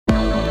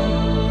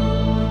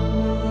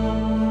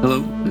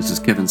Hello, this is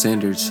Kevin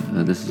Sanders.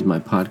 This is my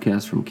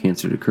podcast, From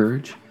Cancer to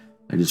Courage.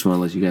 I just want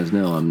to let you guys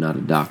know I'm not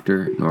a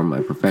doctor, nor am I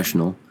a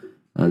professional.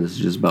 This is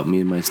just about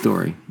me and my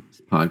story. It's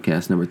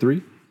podcast number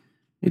 3.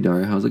 Hey,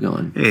 Dario, how's it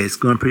going? Hey, it's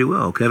going pretty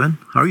well, Kevin.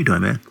 How are you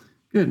doing, man?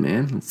 Good,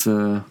 man. What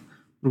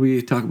do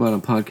we talk about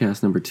on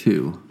podcast number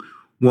 2?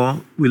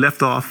 Well, we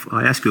left off.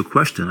 I asked you a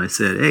question. I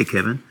said, hey,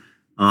 Kevin,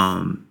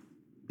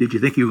 did you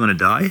think you were going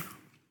to die?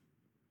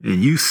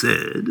 And you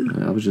said...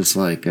 I was just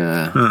like,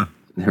 there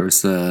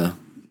was...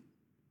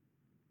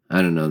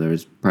 I don't know, there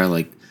was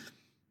probably like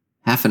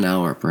half an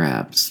hour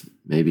perhaps,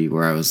 maybe,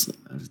 where I was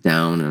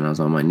down and I was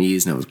on my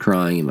knees and I was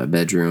crying in my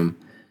bedroom.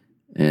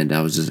 And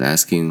I was just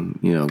asking,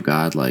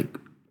 God, like,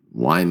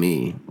 why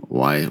me?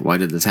 Why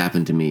did this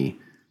happen to me?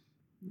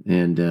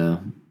 And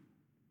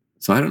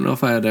so I don't know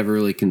if I had ever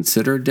really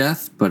considered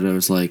death, but it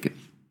was like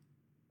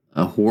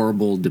a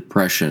horrible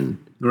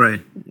depression. Right.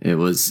 It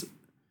was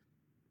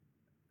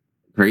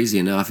crazy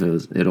enough.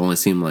 It only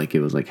seemed like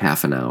it was like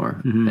half an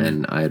hour. Mm-hmm.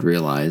 And I had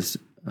realized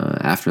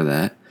after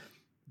that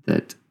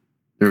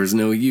there was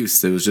no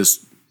use. It was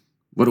just,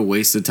 what a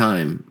waste of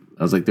time.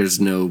 I was like, there's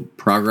no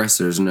progress,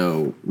 there's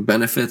no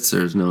benefits,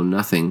 there's no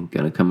nothing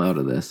going to come out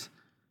of this.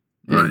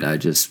 And right. I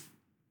just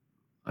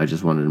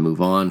wanted to move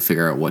on,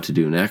 figure out what to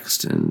do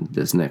next. And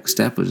this next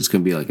step was just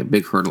going to be like a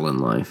big hurdle in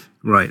life.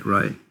 Right.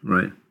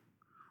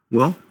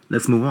 Well,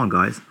 let's move on,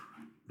 guys.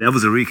 That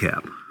was a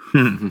recap.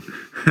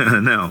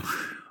 Now,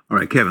 all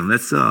right, Kevin,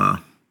 let's,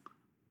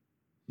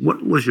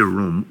 what was your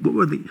room?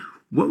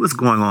 What was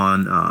going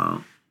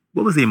on?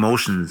 What was the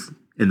emotions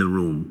in the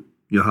room,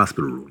 your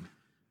hospital room?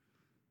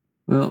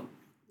 Well,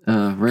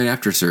 right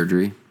after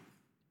surgery,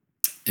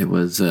 it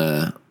was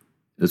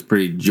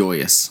pretty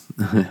joyous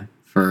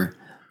for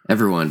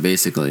everyone,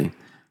 basically,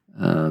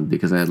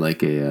 because I had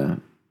like a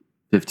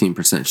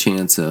 15%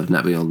 chance of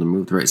not being able to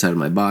move the right side of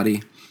my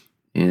body,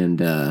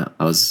 and I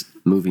was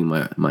moving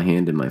my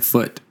hand and my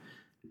foot,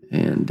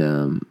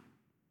 and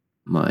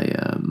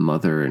my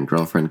mother and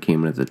girlfriend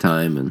came in at the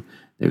time, and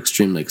they were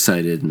extremely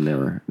excited, and they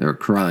were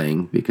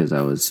crying because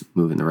I was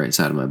moving the right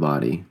side of my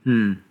body.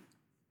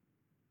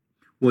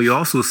 Well, you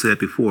also said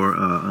before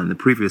on the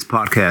previous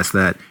podcast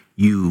that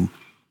you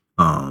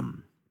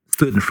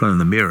stood in front of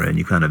the mirror and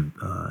you kind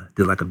of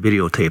did like a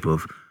videotape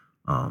of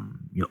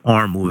your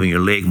arm moving, your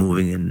leg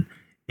moving,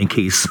 in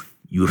case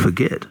you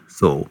forget.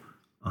 So,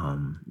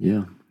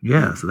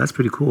 yeah. So that's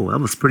pretty cool. That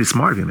was pretty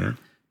smart of you, man.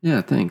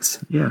 Yeah,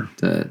 thanks. Yeah,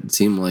 it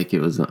seemed like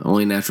it was the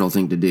only natural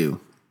thing to do.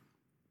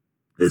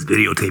 Is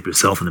videotape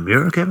yourself in the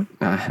mirror, Kevin?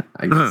 I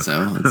guess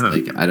so. It's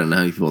like, I don't know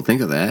how people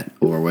think of that,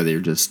 or whether you're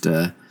just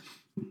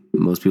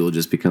most people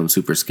just become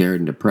super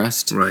scared and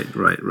depressed. Right.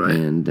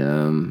 And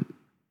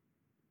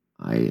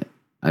I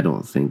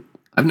don't think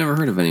I've never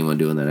heard of anyone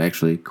doing that.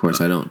 Actually, of course,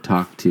 I don't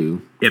talk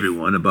to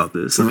everyone about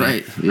this.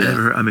 Right?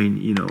 Yeah. I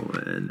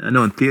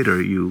know in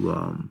theater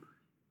you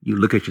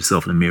look at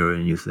yourself in the mirror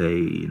and you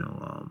say,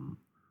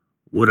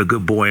 what a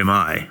good boy am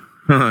I.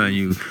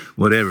 You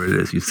whatever it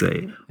is you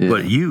say,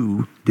 but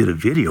you did a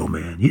video,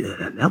 man.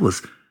 That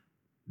was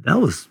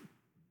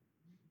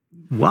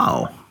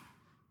wow.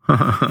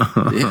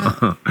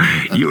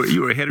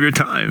 You were ahead of your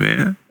time,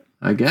 man.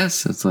 I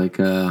guess it's like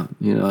I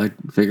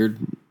figured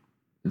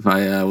if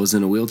I was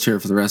in a wheelchair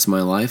for the rest of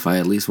my life, I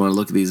at least want to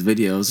look at these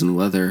videos and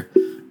whether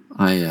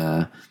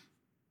I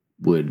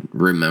would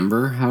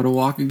remember how to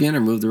walk again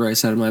or move the right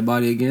side of my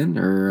body again,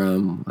 or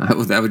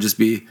that would just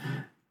be.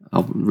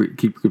 I'll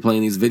keep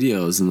replaying these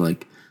videos and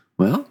like,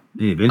 well,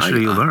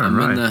 eventually you'll learn,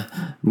 right?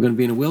 I'm going to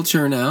be in a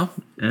wheelchair now.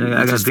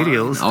 I got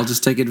videos. Fine. I'll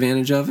just take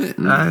advantage of it.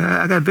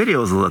 I got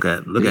videos to look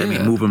at. Look at me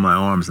moving my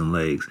arms and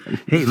legs.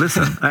 Hey,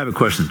 listen, I have a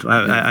question.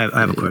 I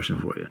have a question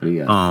for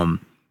you.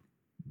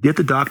 Did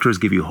the doctors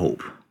give you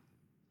hope?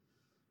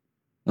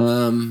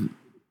 I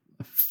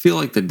feel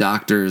like the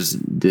doctors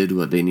did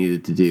what they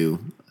needed to do.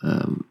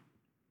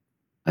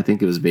 I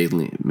think it was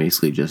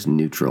basically just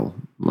neutral,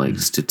 like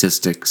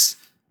statistics.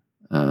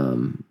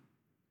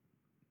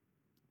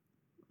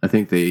 I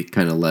think they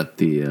kind of let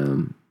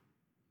the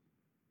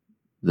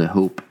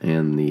hope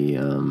and the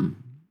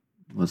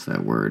what's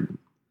that word,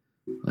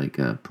 like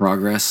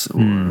progress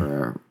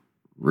or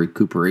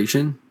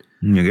recuperation.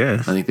 I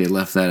guess. I think they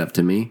left that up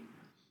to me,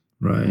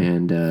 right?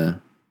 And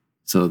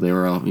so they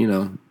were all,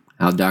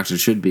 how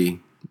doctors should be.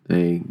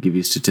 They give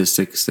you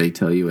statistics, they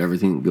tell you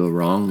everything can go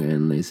wrong,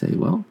 and they say,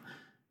 well,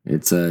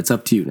 it's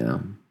up to you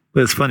now.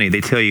 But it's funny,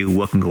 they tell you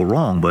what can go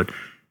wrong, but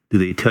do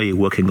they tell you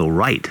what can go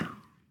right?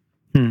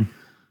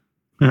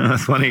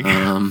 That's funny.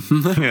 Yeah.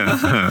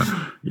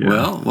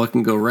 Well, what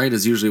can go right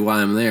is usually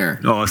why I'm there.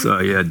 Oh, so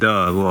yeah,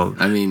 duh. Well,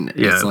 I mean,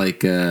 it's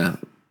like they're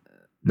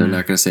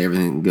not going to say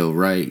everything can go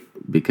right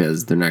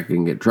because they're not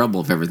going to get in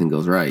trouble if everything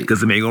goes right.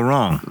 Because it may go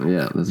wrong.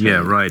 Yeah, that's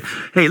right.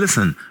 Hey,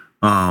 listen,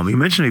 you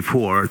mentioned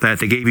before that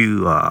they gave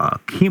you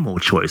chemo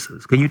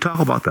choices. Can you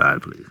talk about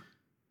that, please?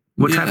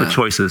 What type of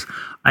choices?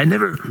 I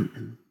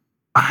don't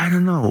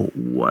know.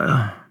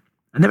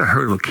 I never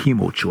heard of a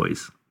chemo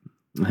choice.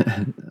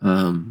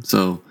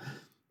 So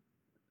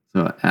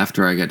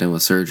after I got done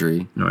with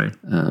surgery, right.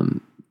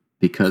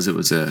 because it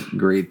was a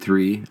grade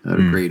 3 out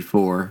of grade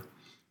 4,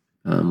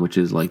 which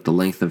is like the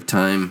length of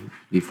time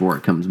before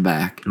it comes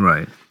back.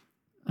 Right.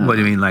 What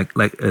do you mean, like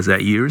is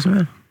that years,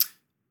 man?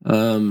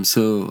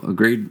 So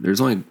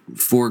there's only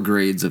 4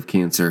 grades of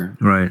cancer,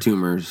 Right.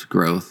 tumors,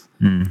 growth,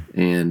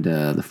 and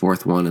the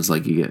 4th one is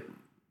like you get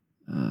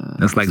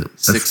That's like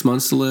 6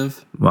 months to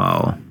live.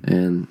 Wow.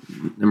 And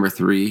number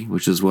 3,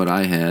 which is what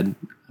I had,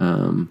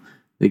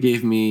 they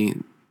gave me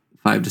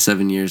 5 to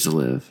 7 years to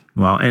live.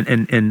 Wow.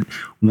 And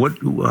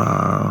what?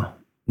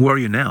 Where are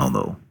you now,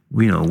 though?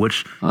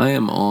 Which?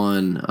 I'm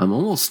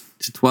almost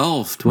to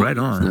 12 Right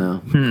on.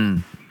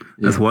 now.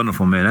 That's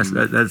wonderful, man.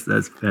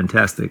 That's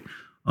fantastic.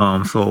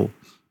 So,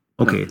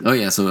 okay. Oh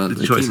yeah. So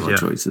the choices, chemo yeah.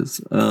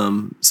 choices.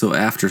 So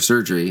after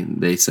surgery,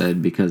 they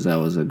said because I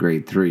was a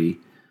grade 3,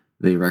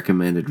 they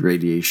recommended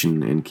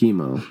radiation and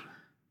chemo,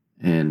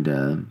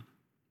 and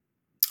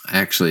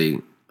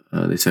actually,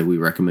 they said we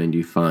recommend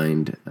you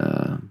find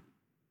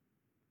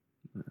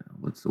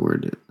what's the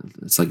word?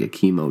 It's like a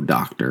chemo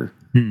doctor.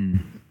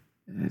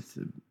 It's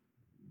a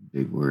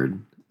big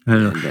word.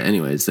 And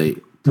anyways, they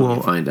told me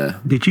to find a.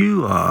 Did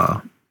you?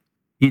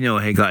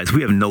 Hey guys,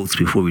 we have notes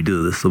before we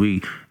do this, so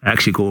we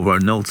actually go over our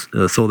notes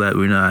so that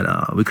we're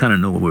not. We kind of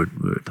know what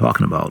we're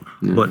talking about.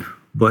 Yeah.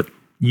 But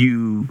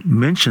you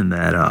mentioned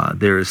that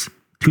there's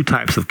 2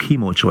 types of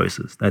chemo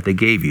choices that they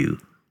gave you.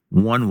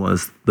 One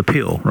was the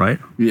pill, right?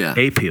 Yeah.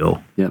 A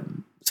pill. Yep.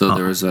 So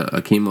there was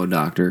a chemo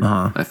doctor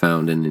I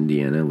found in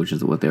Indiana, which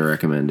is what they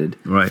recommended.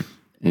 Right.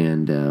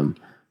 And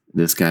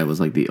this guy was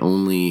like the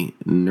only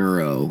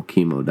neuro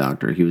chemo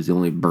doctor. He was the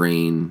only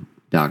brain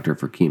doctor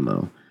for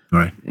chemo.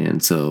 Right.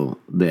 And so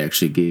they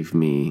actually gave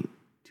me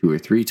 2 or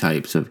 3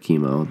 types of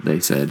chemo. They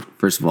said,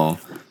 first of all,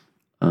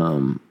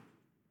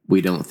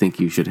 we don't think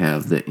you should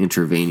have the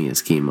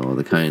intravenous chemo,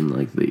 the kind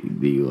like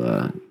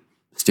the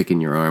stick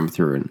in your arm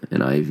through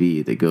an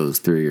IV that goes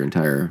through your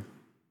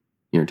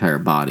entire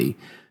body.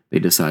 They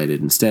decided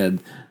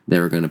instead they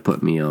were going to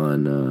put me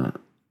on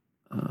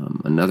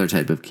another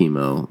type of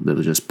chemo that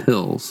was just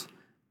pills,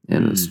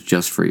 and it's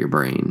just for your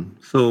brain.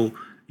 So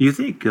you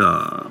think?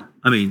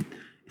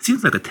 It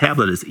seems like a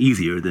tablet is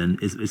easier than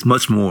it's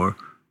much more.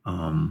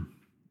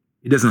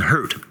 It doesn't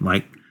hurt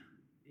like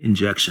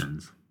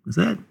injections. Is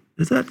that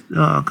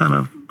kind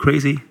of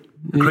crazy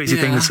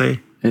thing to say?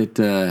 It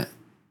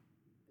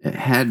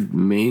had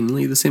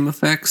mainly the same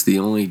effects. The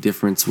only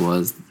difference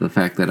was the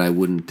fact that I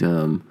wouldn't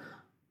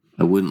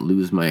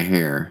lose my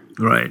hair.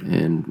 Right.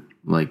 And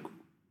like,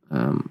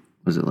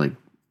 was it like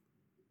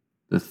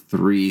the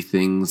 3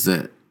 things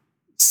that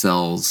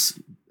cells?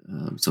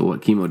 So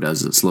what chemo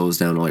does, it slows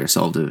down all your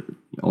cell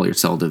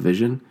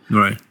division.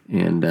 Right.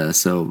 And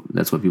so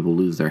that's why people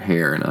lose their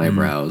hair and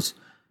eyebrows.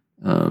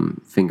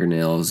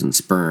 Fingernails and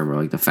sperm are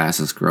like the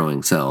fastest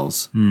growing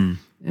cells. And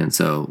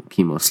so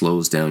chemo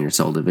slows down your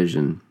cell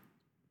division.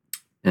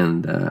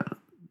 And the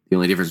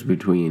only difference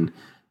between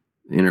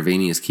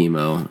intravenous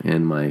chemo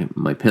and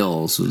my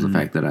pills was the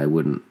fact that I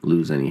wouldn't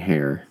lose any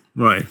hair.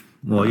 Right.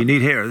 Well, you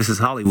need hair. This is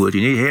Hollywood.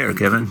 You need hair,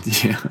 Kevin.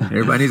 Yeah.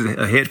 Everybody needs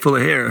a head full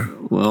of hair.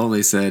 Well,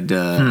 they said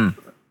I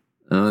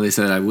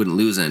wouldn't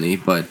lose any,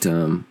 but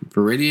for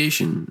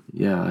radiation,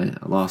 yeah, I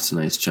lost a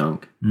nice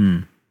chunk.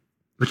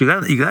 But you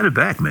got it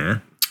back,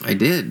 man. I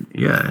did.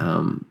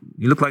 Yeah.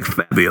 You look like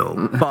Fabio.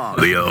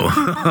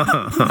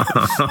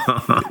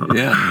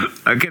 Yeah.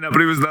 I cannot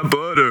believe it's not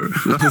butter.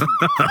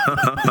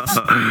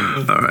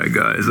 All right,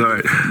 guys. All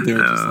right. They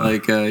were just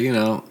like,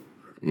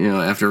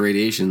 after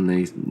radiation,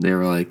 they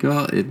were like,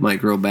 oh, it might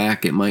grow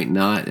back, it might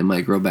not. It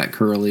might grow back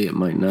curly, it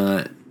might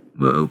not.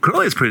 Well,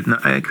 curly's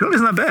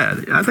not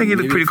bad. I think you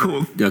look pretty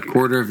cool. A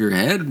quarter of your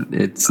head,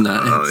 it's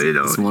not.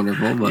 It's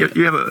wonderful. But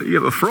you have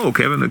a fro,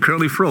 Kevin, a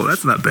curly fro.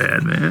 That's not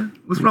bad, man.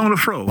 What's wrong with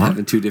a fro? Huh?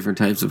 Having 2 different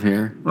types of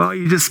hair. Well,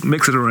 you just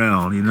mix it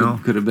around,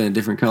 Could have been a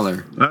different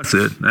color. That's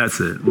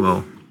it.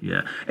 Well,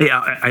 yeah. Hey,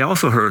 I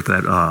also heard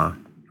that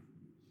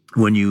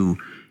when you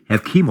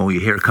have chemo,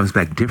 your hair comes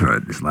back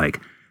different. It's like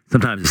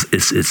sometimes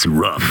it's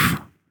rough,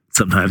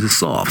 sometimes it's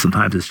soft,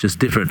 sometimes it's just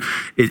different.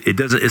 It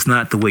doesn't. It's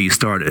not the way you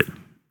started.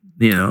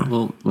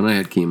 Well, when I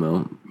had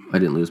chemo, I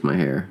didn't lose my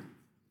hair.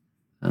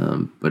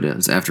 But it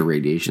was after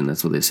radiation.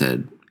 That's what they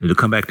said. It'll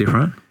come back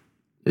different?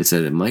 They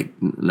said it might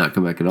not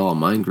come back at all.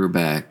 Mine grew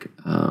back.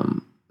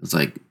 It's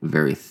like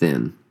very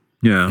thin.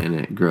 Yeah. And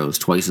it grows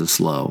twice as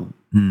slow.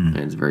 And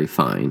it's very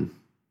fine.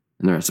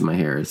 And the rest of my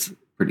hair is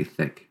pretty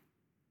thick.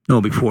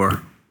 No,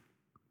 before.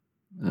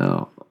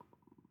 Oh.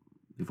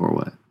 Before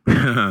what?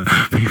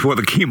 Before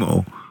the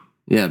chemo.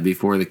 Yeah,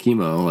 before the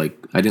chemo, like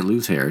I didn't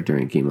lose hair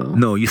during chemo.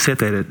 No, you said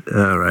that.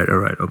 All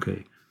right,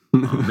 okay.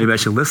 Maybe I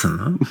should listen,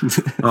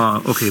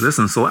 huh? Okay,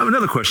 listen. So I have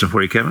another question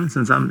for you, Kevin.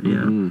 Since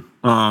I'm,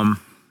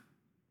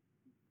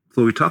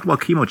 so we talked about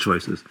chemo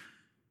choices.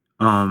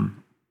 How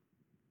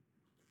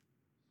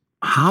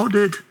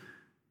did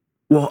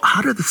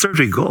the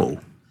surgery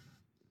go?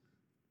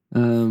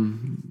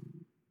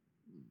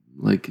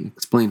 Like,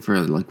 explain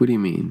further. Like, what do you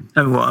mean?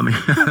 Yeah,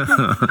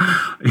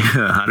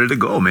 how did it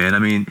go, man? I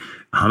mean,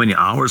 how many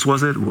hours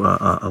was it?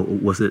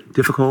 Was it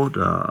difficult?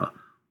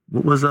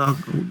 What was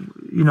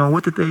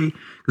what did they?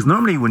 Because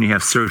normally when you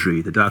have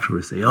surgery, the doctor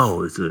would say,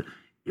 "Oh,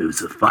 it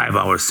was a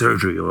 5-hour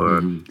surgery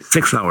or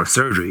 6-hour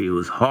surgery. It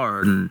was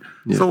hard." And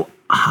so,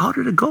 how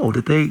did it go?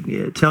 Did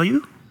they tell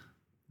you?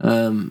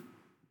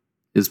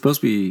 It's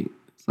supposed to be.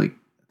 It's like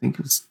I think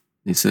it was.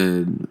 They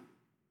said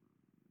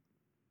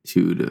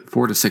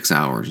 4 to 6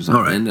 hours or something.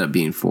 All right. It ended up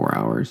being 4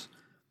 hours.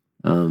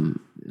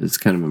 It's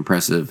kind of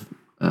impressive.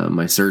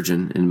 My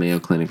surgeon in Mayo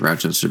Clinic,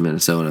 Rochester,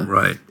 Minnesota.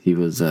 Right. He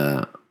was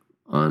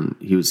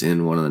he was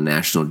in one of the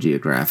National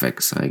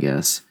Geographics, I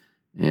guess,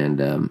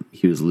 and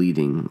he was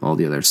leading all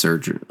the other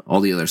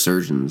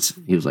surgeons.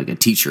 He was like a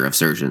teacher of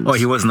surgeons. Oh,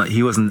 he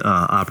wasn't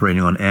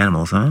operating on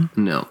animals, huh?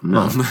 No.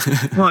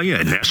 Well,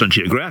 yeah, National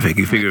Geographic.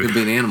 You figure It could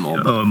be an animal.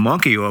 a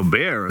monkey or a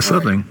bear or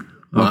something.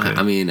 Well, Okay.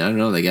 I mean, I don't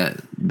know. They got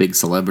big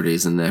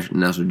celebrities in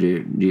National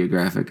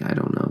Geographic. I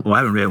don't know. Well, I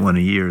haven't read one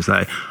in years.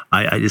 I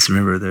just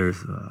remember there's.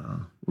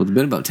 Well, it's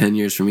been about 10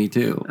 years for me,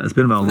 too. It's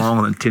been about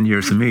longer than 10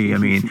 years for me. I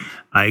mean,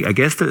 I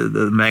guess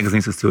the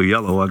magazines are still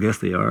yellow. I guess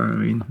they are. I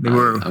mean, they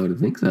were. I would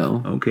think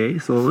so. Okay,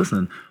 so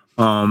listen.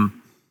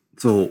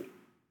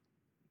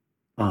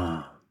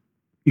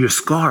 Your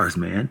scars,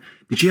 man.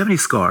 Did you have any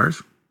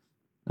scars?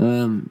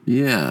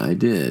 Yeah, I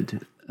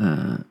did.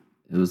 It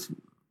was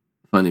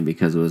funny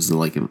because it was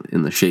like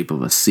in the shape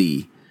of a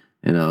C.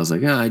 And I was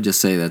like, I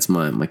just say that's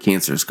my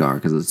cancer scar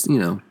because it's,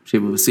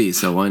 shape of a C,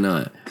 so why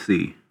not?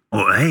 C.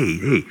 Oh,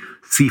 hey,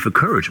 C for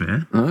courage,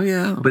 man. Oh,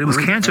 yeah. But it was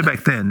cancer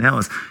back then. Now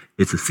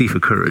it's a C for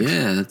courage.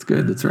 Yeah, that's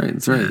good. That's right.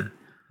 That's right.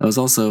 I was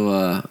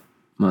also,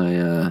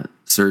 my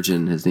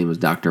surgeon, his name was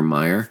Dr.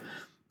 Meyer.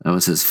 I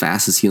was his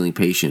fastest healing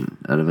patient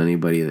out of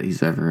anybody that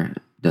he's ever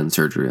done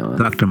surgery on.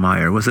 Dr.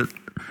 Meyer. Was it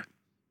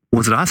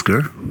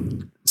Oscar?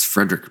 It's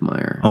Frederick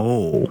Meyer.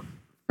 Oh.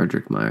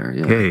 Frederick Meyer,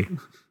 yeah. Okay.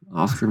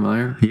 Oscar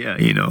Meyer? Yeah,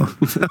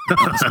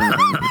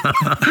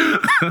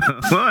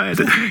 What?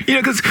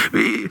 Because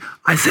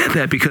I said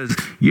that because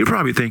you're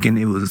probably thinking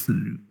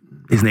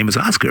his name is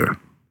Oscar.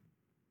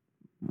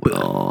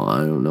 Well, I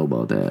don't know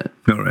about that.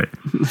 All right.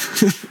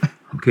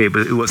 Okay,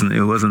 but it wasn't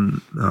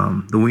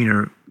the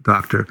Wiener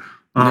doctor.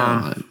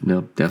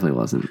 No, definitely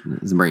wasn't.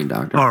 It was a brain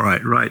doctor. All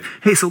right.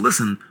 Hey, so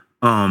listen,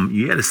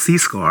 you had a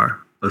scar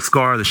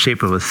the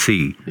shape of a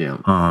C. Yeah.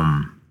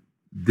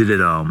 Did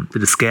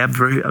it scab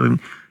very? I mean,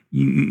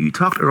 you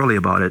talked earlier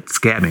about it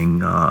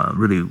scabbing,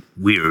 really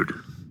weird.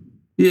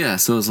 Yeah,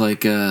 so it was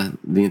like the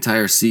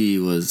entire C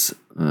was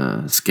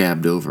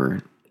scabbed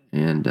over,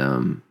 and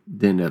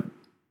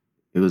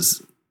it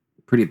was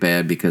pretty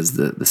bad because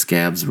the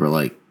scabs were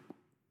like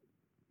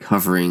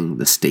covering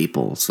the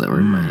staples that were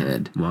in my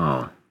head.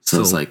 Wow. So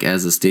it's like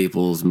as the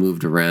staples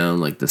moved around,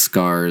 like the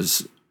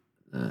scars,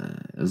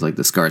 it was like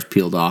the scars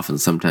peeled off, and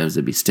sometimes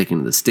they'd be sticking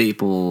to the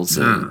staples.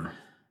 And,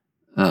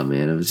 oh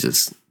man, it was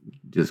just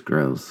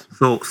gross.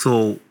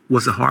 So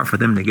was it hard for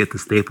them to get the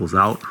staples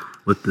out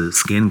with the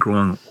skin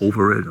growing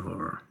over it,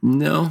 or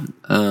no?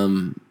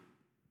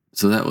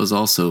 So that was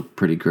also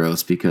pretty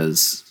gross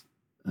because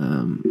I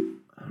don't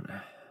know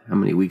how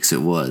many weeks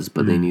it was,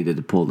 but they needed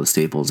to pull the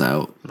staples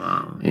out.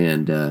 Wow.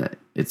 And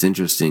it's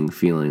interesting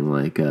feeling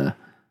like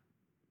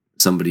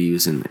somebody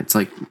using it's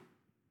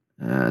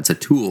a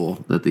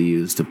tool that they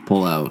use to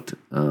pull out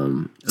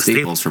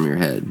staples from your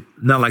head.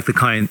 Not like the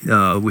kind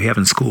we have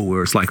in school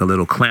where it's like a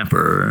little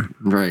clamper.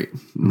 Right.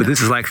 But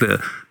this is like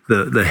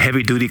the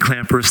heavy duty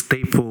clamper,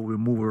 staple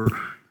remover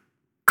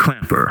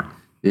clamper.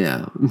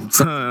 Yeah.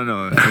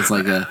 No. It's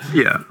like a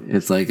Yeah.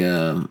 It's like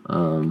a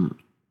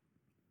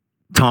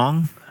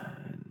Tong?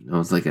 no,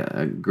 it's like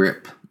a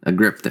grip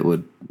that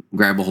would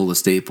grab a hold of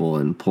staple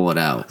and pull it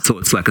out. So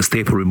it's like a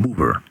staple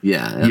remover.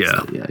 Yeah.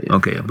 Yeah.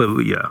 Okay, but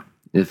yeah.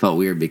 It felt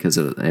weird because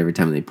every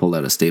time they pulled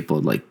out a staple,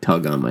 it'd like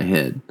tug on my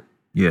head.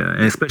 Yeah,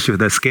 and especially with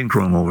that skin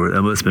growing over it,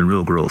 that must have been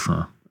real gross,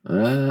 huh?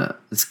 The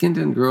skin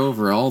didn't grow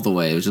over all the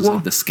way. It was just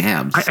like the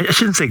scabs. I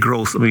shouldn't say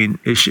gross. I mean,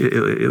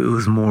 it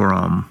was more,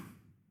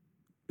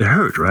 it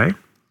hurt, right?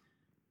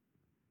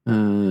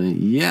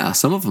 Yeah,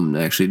 some of them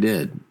actually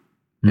did.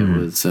 It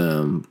was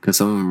because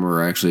some of them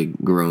were actually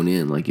grown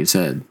in, like you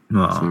said. Some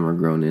of them were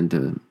grown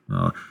into.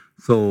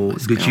 So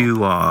did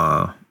you?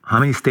 How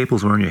many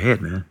staples were in your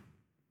head, man?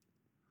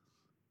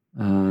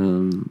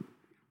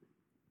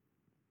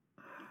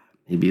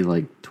 Maybe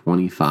like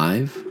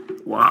 25.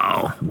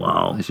 Wow.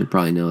 I should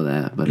probably know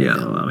that, but Yeah, I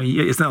don't. I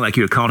mean, it's not like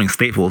you're counting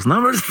staples.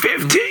 Number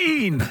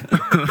 15. Yeah, at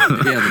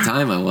the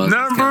time I was.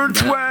 Number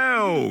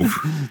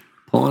 12.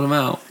 Pulling them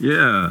out.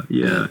 Yeah.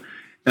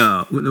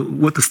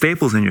 With the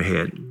staples in your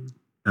head,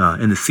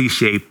 in the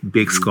C-shaped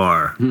big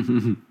scar,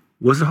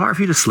 was it hard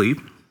for you to sleep?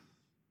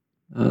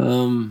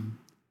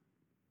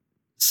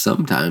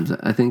 Sometimes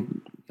I think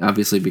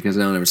obviously because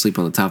I don't ever sleep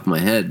on the top of my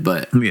head,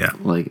 but Yeah.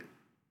 like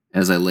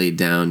as I laid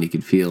down, you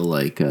could feel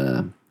like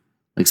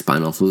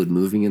spinal fluid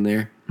moving in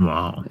there,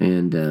 Wow.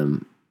 and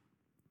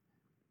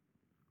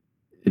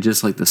it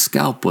just like the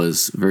scalp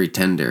was very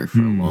tender for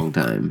a long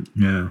time,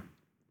 Yeah.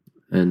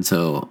 and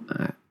so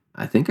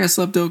I think I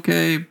slept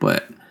okay,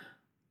 but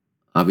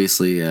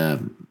obviously I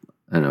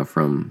know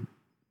from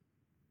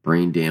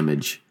brain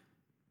damage,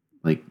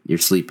 like your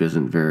sleep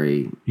isn't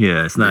very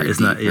Yeah, it's not. very It's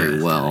not. deep, Yeah,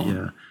 very well.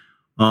 Yeah.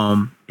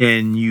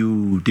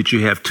 And did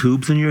you have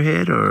tubes in your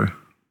head or?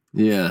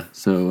 Yeah.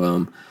 So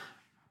um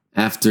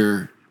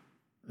after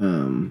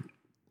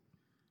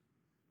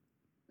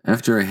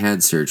I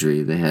had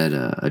surgery, they had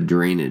a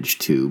drainage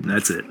tube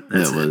That's it.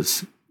 that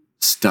was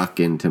stuck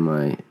into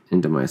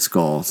my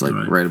skull. It's like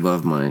Right. right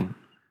above my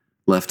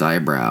left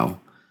eyebrow.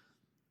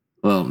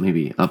 Well,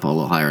 maybe up a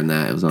little higher than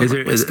that. It was on Is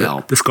like, my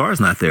scalp. the scar's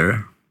not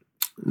there?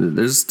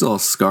 There's still a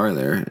scar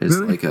there. It's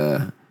Really? like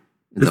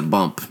it's a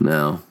bump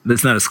now.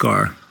 That's not a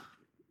scar.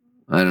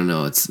 I don't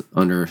know. It's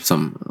under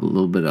a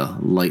little bit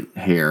of light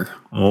hair.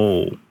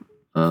 Oh,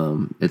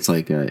 It's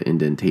like an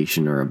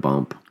indentation or a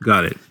bump.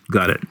 got it.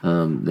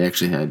 They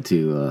actually had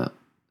to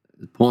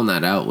pulling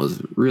that out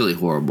was really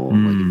horrible.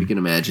 Like if you can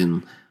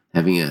imagine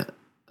having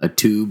a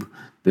tube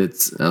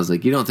that's, I was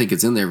like, you don't think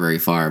it's in there very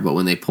far, but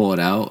when they pull it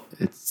out,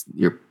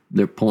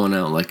 they're pulling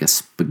out like a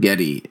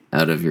spaghetti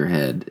out of your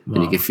head,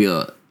 and you can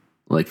feel it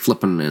like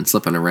flipping and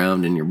slipping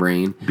around in your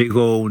brain. Big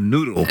old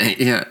noodle.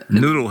 Yeah,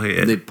 Noodle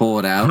head. they pull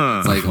it out. Huh.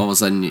 It's like all of a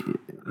sudden,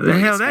 Where the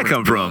hell that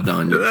come from?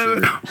 on your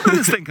shirt, Where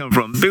this thing come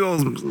from? Big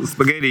old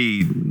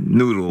spaghetti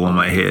noodle on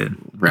my head.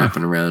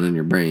 wrapping around in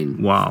your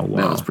brain. Wow.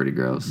 That was pretty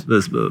gross.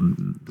 This,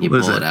 You what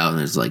is pull it that? out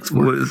and it's like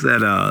What is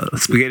that?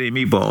 Spaghetti and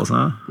meatballs,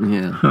 huh?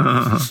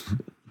 yeah,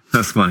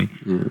 That's funny.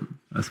 yeah,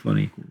 That's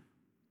funny.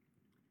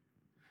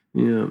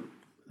 yeah.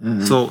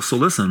 So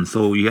listen.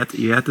 So you had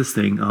this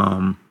thing,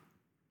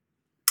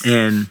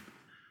 and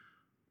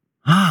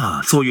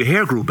so your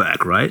hair grew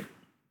back, right?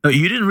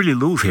 You didn't really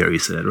lose hair, you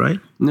said, right?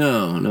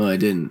 No, I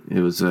didn't. It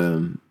was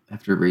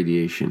after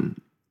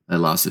radiation, I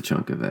lost a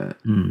chunk of that.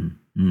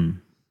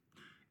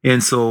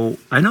 And so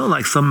I know,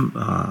 like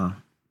some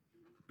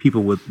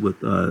people with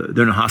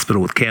they're in a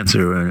hospital with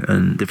cancer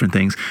and different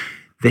things.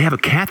 They have a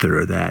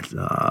catheter that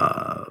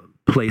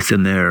placed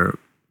in their,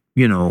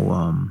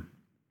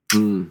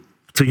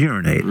 to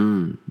urinate.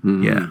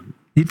 Yeah.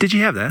 Did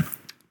you have that?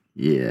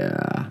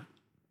 Yeah.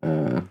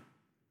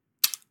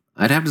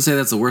 I'd have to say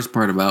that's the worst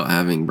part about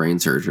having brain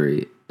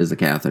surgery is the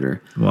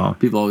catheter. Wow.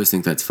 People always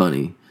think that's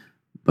funny,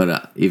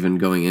 but even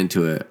going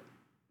into it,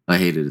 I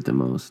hated it the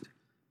most.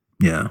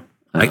 Yeah.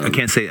 I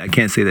can't say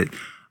that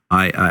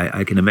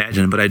I can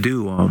imagine, but I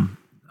do.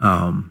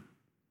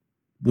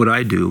 What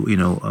I do,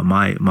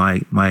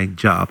 my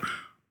job,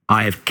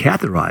 I have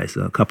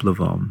catheterized a couple of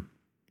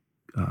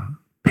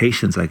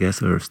patients, I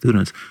guess, or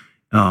students,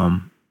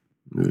 and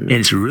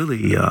it's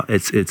really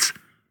it's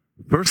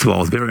first of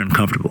all, it's very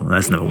uncomfortable.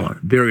 That's number one.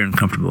 Very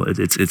uncomfortable.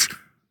 It's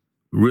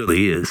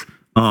really is.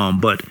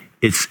 But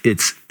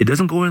it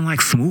doesn't go in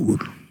like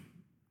smooth.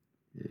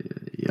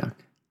 Yuck.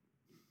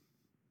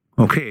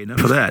 Okay,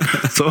 enough of that.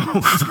 So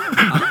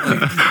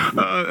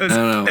I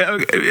don't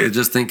know.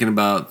 Just thinking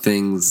about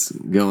things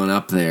going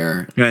up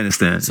there. I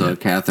understand. So a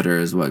catheter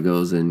is what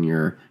goes in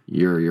your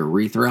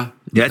urethra.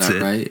 Is That's that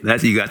it. right?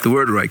 That's, you got the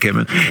word right,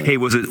 Kevin. Hey,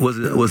 was it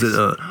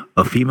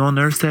a female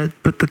nurse that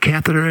put the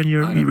catheter in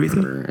your I don't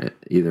urethra? remember.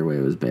 Either way,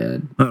 it was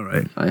bad. All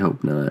right. I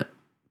hope not.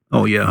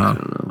 Oh yeah, huh? I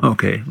don't know.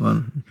 Okay.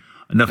 Well,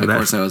 enough of Of that.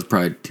 course, I was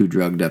probably too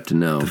drugged up to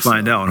know. To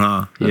find out,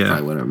 huh? That's Yeah.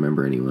 probably what I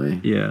remember anyway.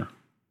 Yeah.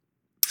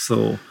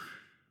 So,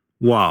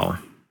 wow.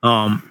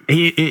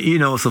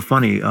 It's so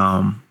funny.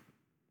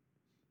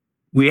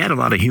 We add a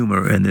lot of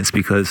humor in this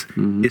because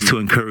it's to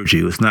encourage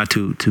you. It's not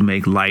to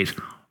make light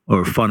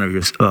or fun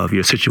of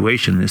your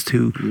situation. It's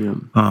to Yeah.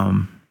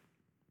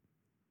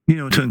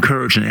 to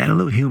encourage and add a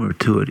little humor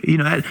to it.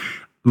 Add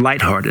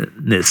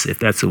lightheartedness, if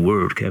that's a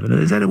word, Kevin.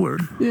 Is that a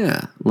word?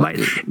 Yeah. Light.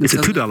 It's a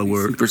doesn't $2 have to be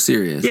word. Super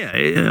serious.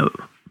 Yeah.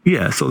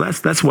 Yeah. So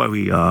that's why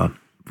we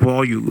for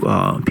all you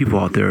people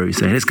out there, you're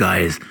saying this guy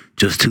is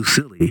just too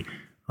silly.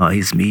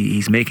 He's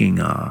making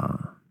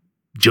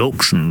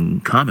jokes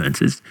and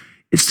comments.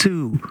 It's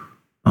too.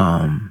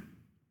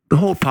 The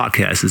whole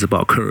podcast is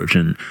about courage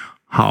and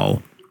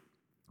how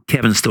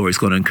Kevin's story is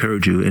going to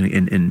encourage you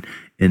and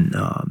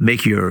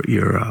make your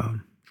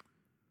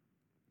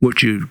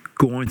what you're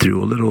going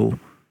through a little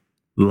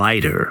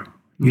lighter.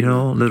 A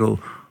little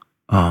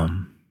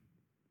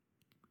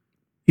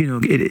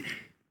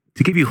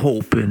to give you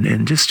hope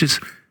and just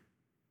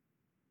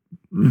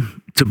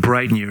to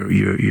brighten your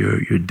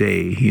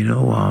day,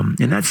 and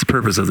that's the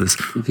purpose of this.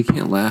 If you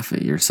can't laugh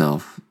at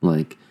yourself,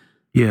 like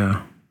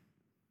Yeah,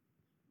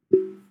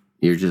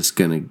 you're just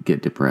gonna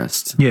get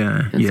depressed.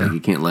 yeah, It's yeah. like you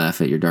can't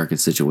laugh at your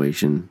darkest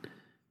situation.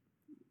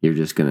 You're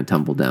just gonna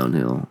tumble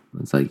downhill.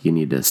 It's like you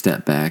need to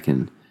step back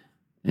and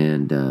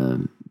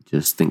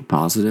just think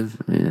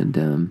positive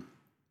and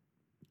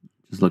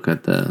just look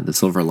at the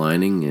silver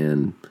lining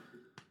and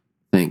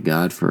thank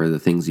God for the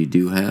things you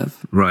do have.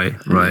 Right.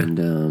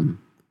 And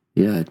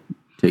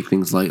take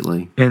things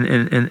lightly.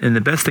 And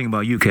the best thing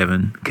about you,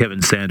 Kevin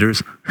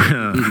Sanders,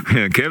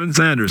 Kevin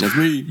Sanders. That's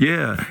me.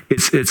 Yeah,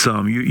 it's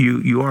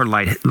you are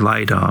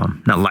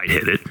not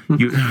lightheaded.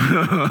 You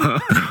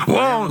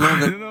whoa,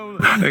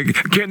 I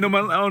can't I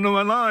don't know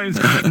my lines.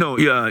 No,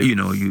 yeah, you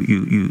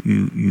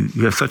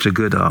have such a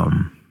good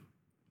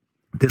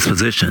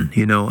disposition,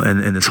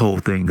 and this whole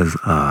thing is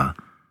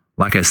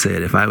like I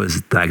said, if I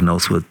was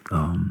diagnosed with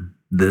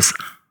this,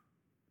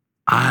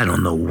 I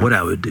don't know what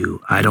I would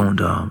do. I don't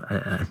know,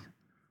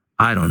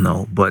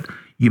 but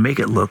you make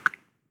it look,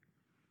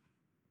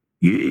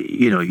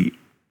 you're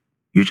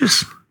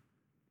just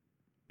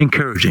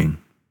encouraging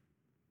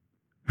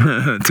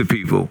to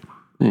people.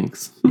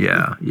 Thanks.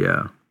 Yeah,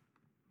 yeah.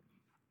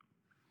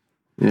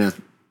 Yeah.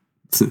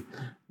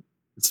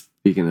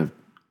 Speaking of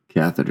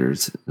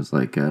catheters, it's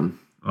like so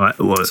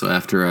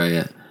after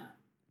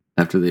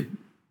they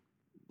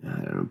I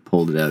don't know,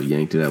 pulled it out,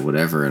 yanked it out,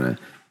 whatever, and I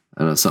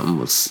don't know, something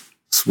was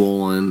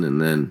swollen,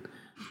 and then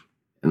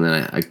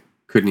I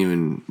couldn't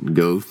even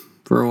go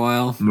for a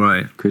while.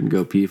 Right. Couldn't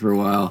go pee for a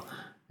while,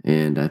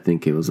 and I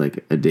think it was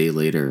like a day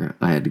later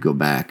I had to go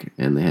back,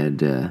 and they had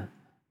to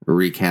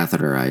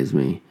recatheterize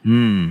me.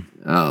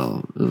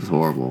 Oh, it was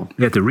horrible.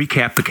 You have to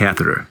recap the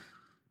catheter.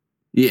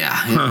 Yeah,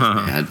 it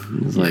was bad.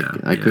 It was like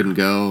I couldn't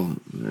go.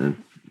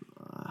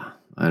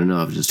 I don't know.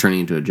 I was just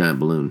turning into a giant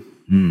balloon.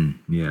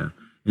 Yeah.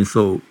 And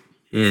so,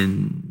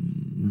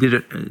 did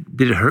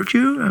it hurt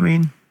you? I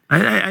mean,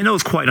 I know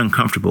it's quite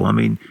uncomfortable. I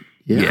mean,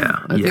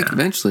 I think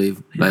eventually,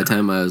 by the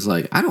time I was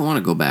like, I don't want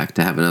to go back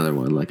to have another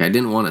one. Like I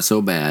didn't want it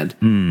so bad,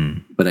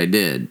 but I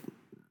did.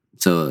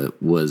 So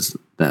it was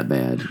that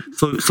bad.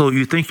 So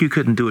you think you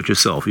couldn't do it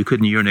yourself? You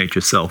couldn't urinate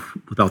yourself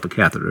without the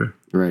catheter?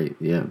 Right.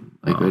 Yeah,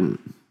 I couldn't.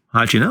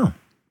 How'd you know?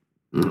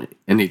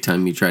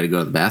 Anytime you try to go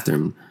to the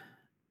bathroom,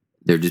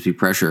 there'd just be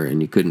pressure,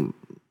 and you couldn't.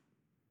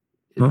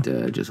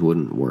 It just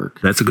wouldn't work.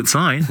 That's a good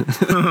sign.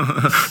 It's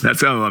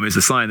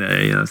a sign that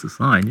it's a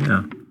sign.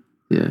 Yeah.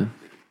 Yeah.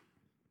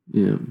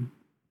 Yeah.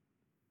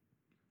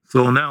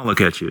 So now look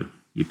at you.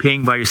 You're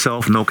peeing by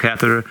yourself, no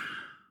catheter.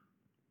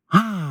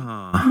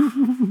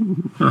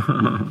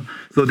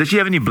 So did you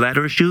have any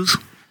bladder issues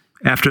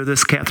after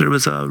this catheter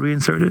was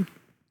reinserted?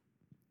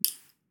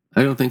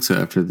 I don't think so.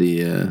 After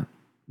the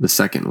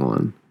second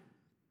one,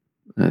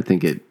 I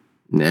think it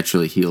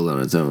naturally healed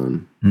on its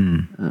own.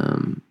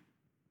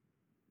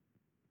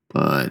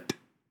 But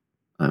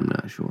I'm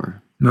not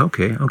sure.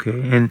 Okay.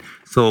 And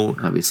so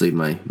obviously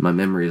my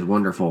memory is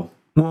wonderful.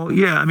 Well,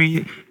 yeah, I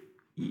mean,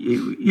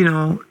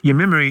 your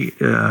memory,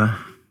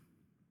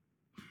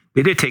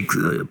 they did take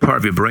part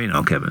of your brain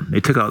out, Kevin. They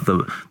took out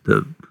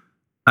the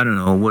I don't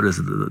know, what is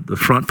it, the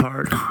front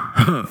part?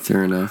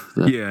 Fair enough.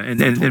 Yeah,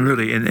 and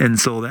really, and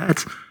so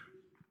that's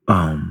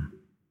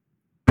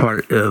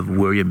part of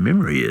where your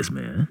memory is,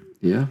 man.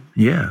 Yeah.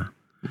 Yeah.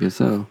 I guess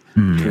so.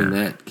 Between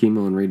that,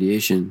 chemo and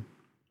radiation.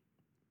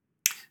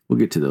 We'll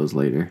get to those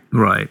later.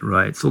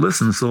 Right. So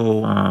listen,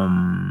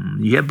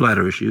 you had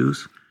bladder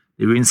issues.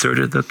 They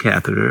reinserted the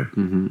catheter.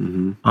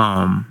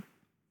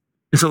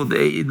 So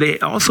they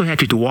also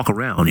had you to walk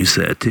around, you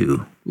said,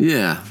 too.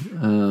 Yeah.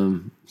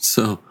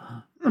 So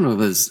I don't know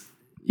if it's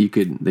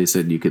they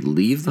said you could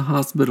leave the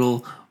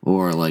hospital,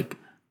 or like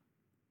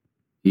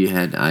you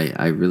had,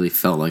 I really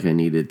felt like I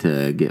needed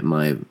to get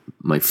my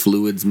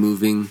fluids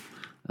moving.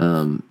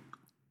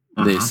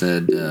 They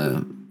said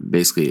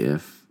basically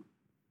if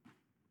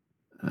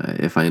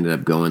I ended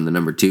up going the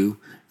number 2,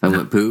 if I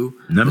went poo,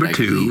 number I 2,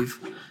 could leave.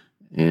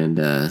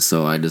 And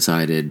so I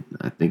decided,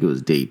 I think it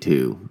was day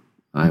 2,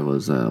 I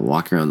was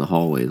walking around the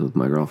hallways with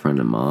my girlfriend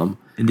and mom.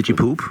 And did you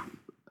poop?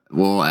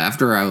 Well,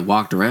 after I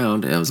walked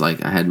around, it was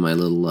like I had my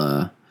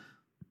little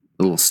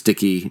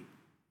sticky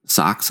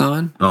socks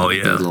on. Oh,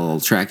 yeah. The little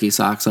tracky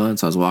socks on.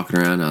 So I was walking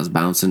around, I was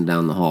bouncing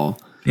down the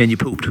hall. And you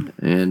pooped?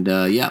 And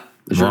yeah,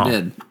 I sure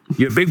did.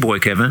 You're a big boy,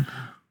 Kevin.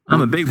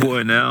 I'm a big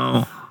boy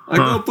now. I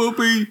go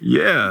poopy.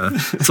 Yeah.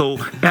 So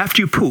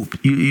after you poop,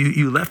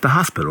 you left the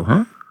hospital,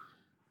 huh?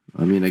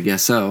 I mean, I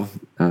guess so.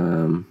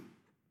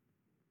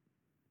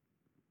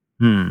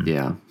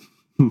 Yeah.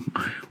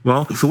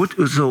 Well,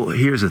 so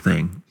here's the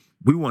thing.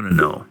 We want to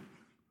know,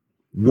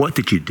 what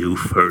did you do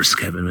first,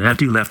 Kevin?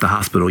 After you left the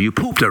hospital, you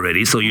pooped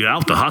already, so you're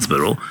out the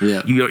hospital.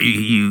 Yeah.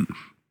 You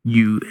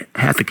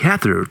had the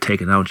catheter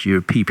taken out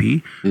your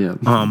pee-pee. Yeah.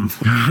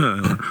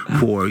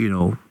 For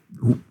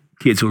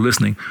kids who are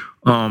listening.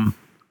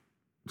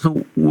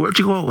 So where'd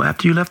you go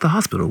after you left the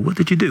hospital? What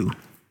did you do?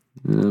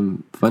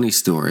 Funny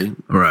story.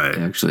 Right.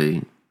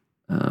 Actually,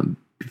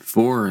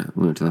 before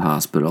we went to the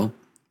hospital,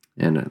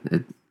 and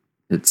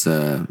it's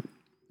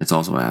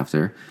also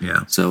after.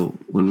 Yeah. So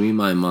when me and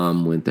my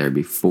mom went there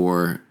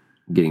before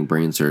getting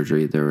brain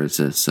surgery, there was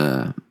this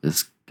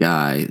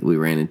guy we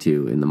ran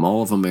into in the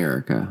Mall of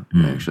America,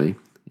 actually,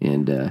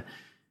 and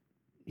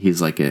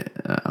he's like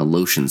a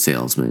lotion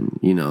salesman.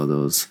 You know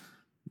those.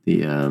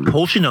 The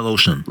potion or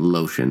lotion?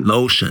 Lotion.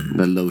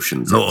 The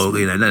lotion. Oh,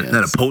 okay,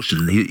 not a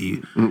potion.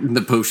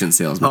 The potion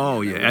salesman.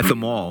 Oh yeah, at the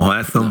mall.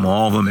 At the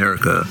Mall of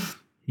America,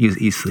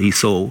 he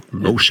sold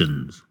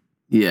lotions.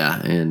 Yeah,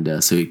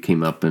 and so he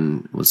came up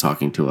and was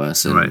talking to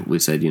us, and we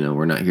said,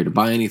 we're not here to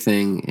buy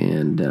anything,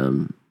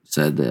 and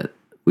said that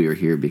we were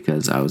here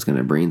because I was going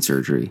to have brain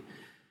surgery.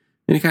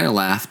 And he kind of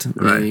laughed.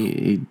 Right.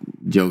 He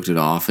joked it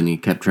off, and he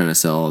kept trying to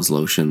sell his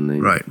lotion.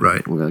 And right.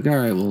 We're like, all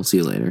right, we'll see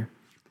you later.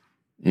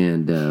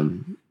 And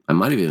I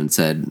might have even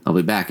said, I'll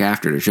be back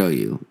after to show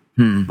you.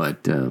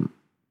 But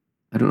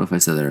I don't know if I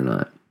said that or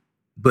not.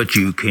 But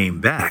you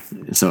came back.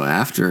 So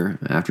after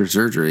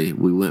surgery,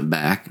 we went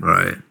back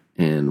Right.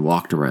 and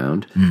walked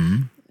around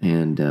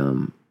and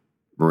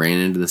ran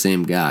into the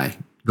same guy,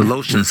 The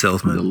lotion the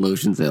salesman.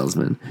 lotion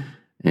salesman,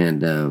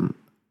 and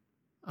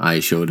I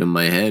showed him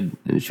my head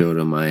and showed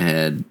him I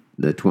had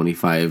the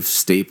 25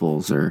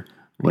 staples or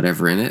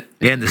whatever in it,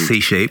 And the C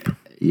shape.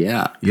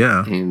 yeah,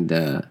 Yeah.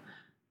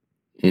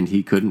 and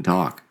he couldn't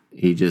talk.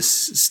 He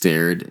just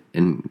stared,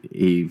 and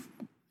he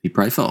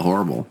probably felt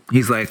horrible.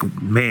 He's like,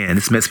 man,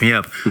 this messed me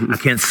up. I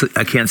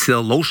can't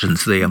sell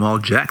lotions today. I'm all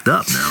jacked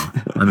up now.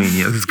 I mean,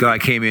 this guy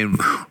came in. He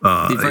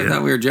probably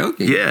thought we were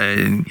joking. Yeah,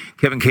 and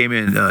Kevin came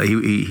in.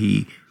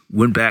 He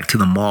went back to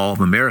the Mall of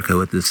America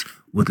with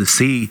the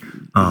C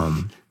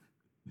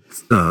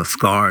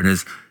scar and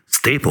his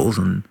staples,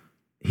 and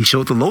he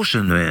showed the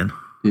lotion, man.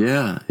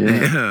 Yeah.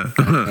 Yeah.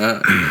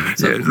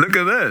 So- Yeah, look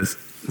at this.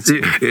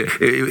 See,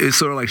 it's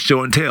sort of like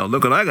show and tell.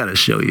 Look what I got to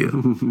show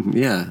you.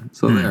 Yeah.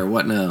 So there,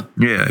 what now?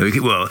 Yeah.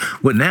 Well,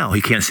 what now?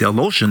 He can't sell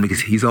lotion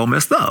because he's all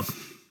messed up.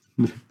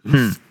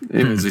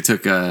 Anyways, we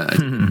took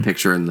a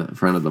picture in the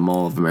front of the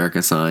Mall of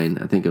America sign.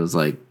 I think it was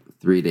like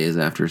 3 days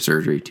after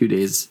surgery, 2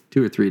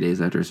 or 3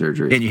 days after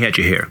surgery. And you had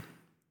your hair.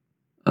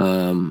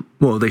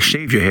 Well, they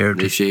shaved your hair,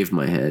 They shaved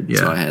my head, Yeah.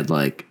 so I had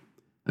like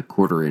a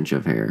 1/4 inch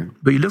of hair.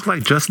 but you look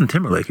like Justin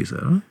Timberlake. You said,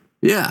 huh?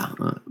 Yeah.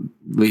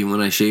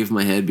 When I shaved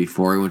my head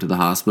before I went to the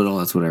hospital,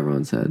 that's what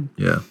everyone said.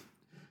 Yeah.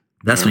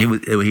 That's when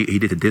he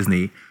did the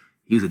Disney.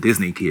 He was a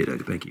Disney kid, I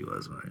think he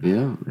was, right?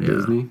 Yeah,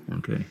 Disney.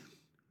 Okay.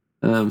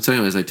 So,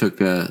 anyways, I took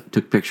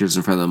pictures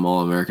in front of the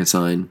Mall of America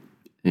sign,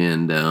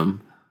 and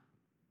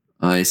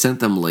I sent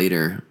them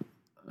later.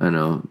 I don't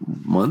know,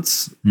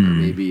 months, or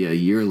maybe a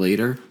year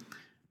later.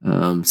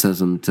 Sent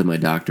them to my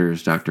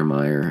doctors, Dr.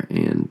 Meyer,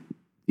 and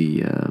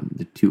the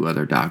 2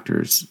 other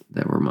doctors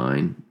that were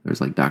mine.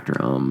 There's like Dr.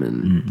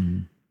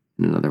 and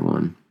another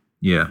one.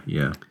 Yeah.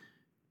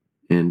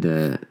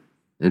 And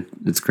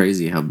it's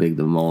crazy how big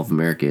the Mall of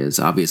America is.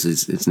 Obviously,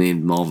 it's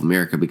named Mall of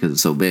America because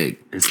it's so big.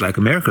 It's like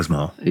America's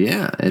Mall.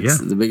 Yeah,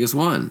 it's Yeah. the biggest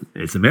one.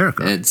 It's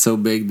America. It's so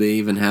big they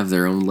even have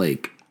their own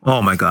lake.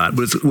 Oh my God.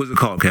 What's it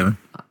called, Kevin?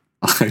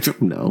 I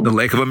don't know. The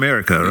Lake of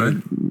America, right?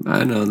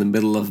 I know, in the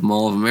middle of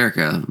Mall of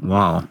America,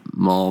 Wow.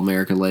 Mall of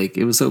America Lake.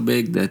 It was so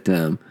big that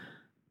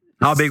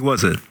How big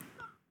was it?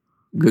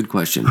 good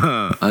question.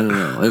 I don't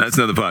know. That's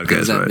another podcast, It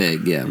was that right?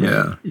 big, yeah.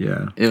 Yeah,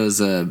 yeah. It was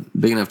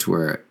big enough to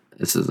where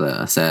this is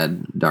a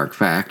sad, dark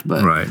fact,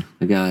 but Right.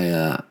 the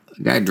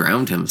guy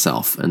drowned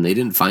himself, and they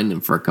didn't find him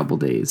for a couple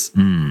days.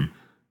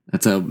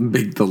 That's how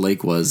big the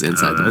lake was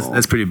inside the mall.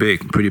 That's pretty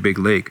big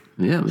lake.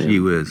 Yeah, man. Gee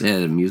whiz. They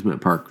had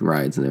amusement park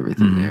rides and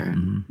everything there.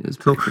 It was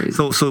pretty crazy.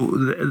 So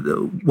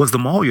was the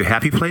mall your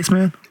happy place,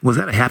 man? Was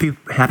that a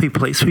happy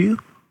place for you?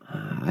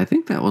 I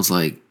think that was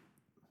like,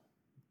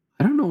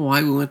 I don't know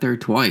why we went there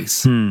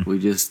twice. We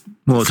just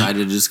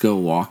decided to just go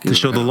walk To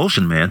show the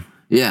lotion, man.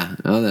 Yeah,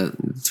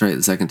 that's right.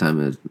 The second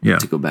time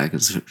to go back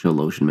and show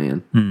Lotion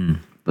Man.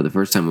 But the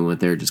first time we went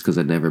there just because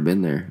I'd never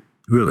been there.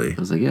 Really? I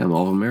was like, yeah,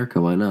 Mall of America.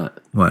 Why not?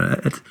 Well,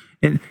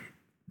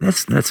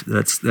 that's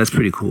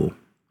pretty cool.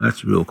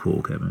 That's real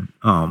cool, Kevin.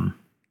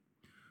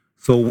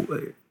 So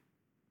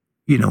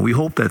we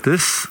hope that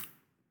this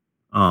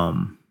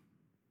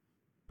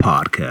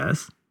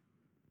podcast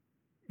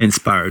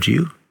inspired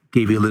you,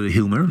 gave you a little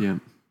humor,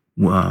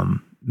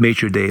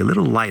 made your day a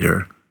little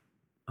lighter.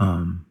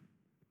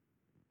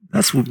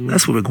 That's what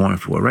we're going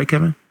for, right,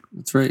 Kevin?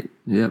 That's right.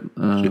 Yep.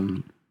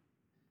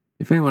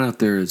 If anyone out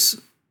there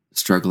is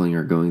struggling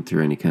or going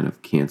through any kind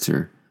of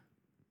cancer,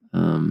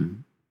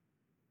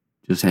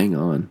 just hang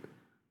on.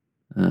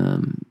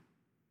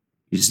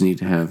 You just need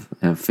to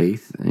have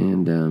faith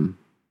and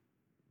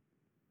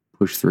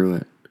push through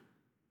it.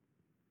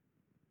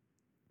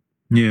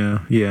 Yeah,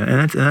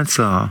 and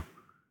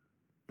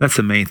that's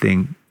the main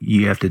thing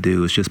you have to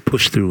do is just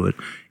push through it.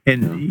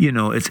 And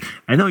it's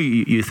I know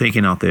you're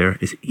thinking out there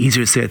it's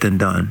easier said than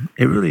done.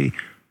 It really,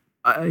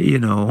 would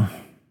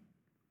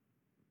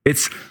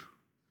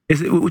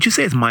you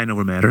say it's mind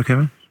over matter,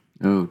 Kevin?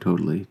 Oh,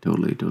 totally.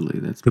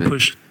 That's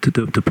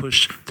To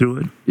push through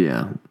it.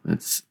 Yeah,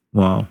 it's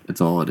Wow.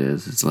 all it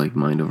is. It's like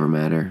mind over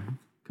matter.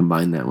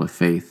 Combine that with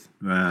faith,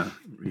 and I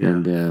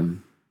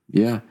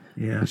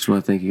just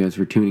want to thank you guys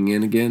for tuning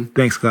in again.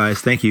 Thanks,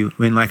 guys. Thank you.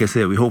 And like I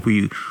said, we hope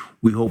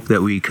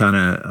that we kind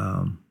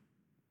of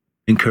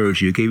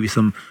encourage you, gave you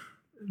some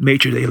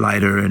made your day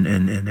lighter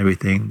and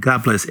everything.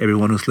 God bless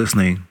everyone who's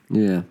listening.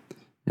 Yeah,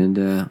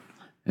 and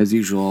as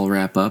usual, I'll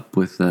wrap up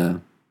with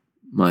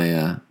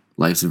my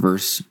life's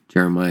verse,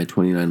 Jeremiah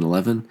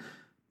 29:11.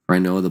 For I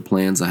know the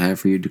plans I have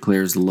for you,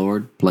 declares the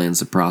Lord, plans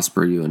to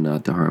prosper you and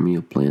not to harm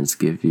you, plans to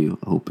give you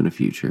hope and a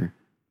future.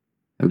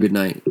 Have a good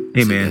night. See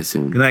you Amen. guys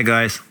soon. Good night,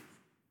 guys.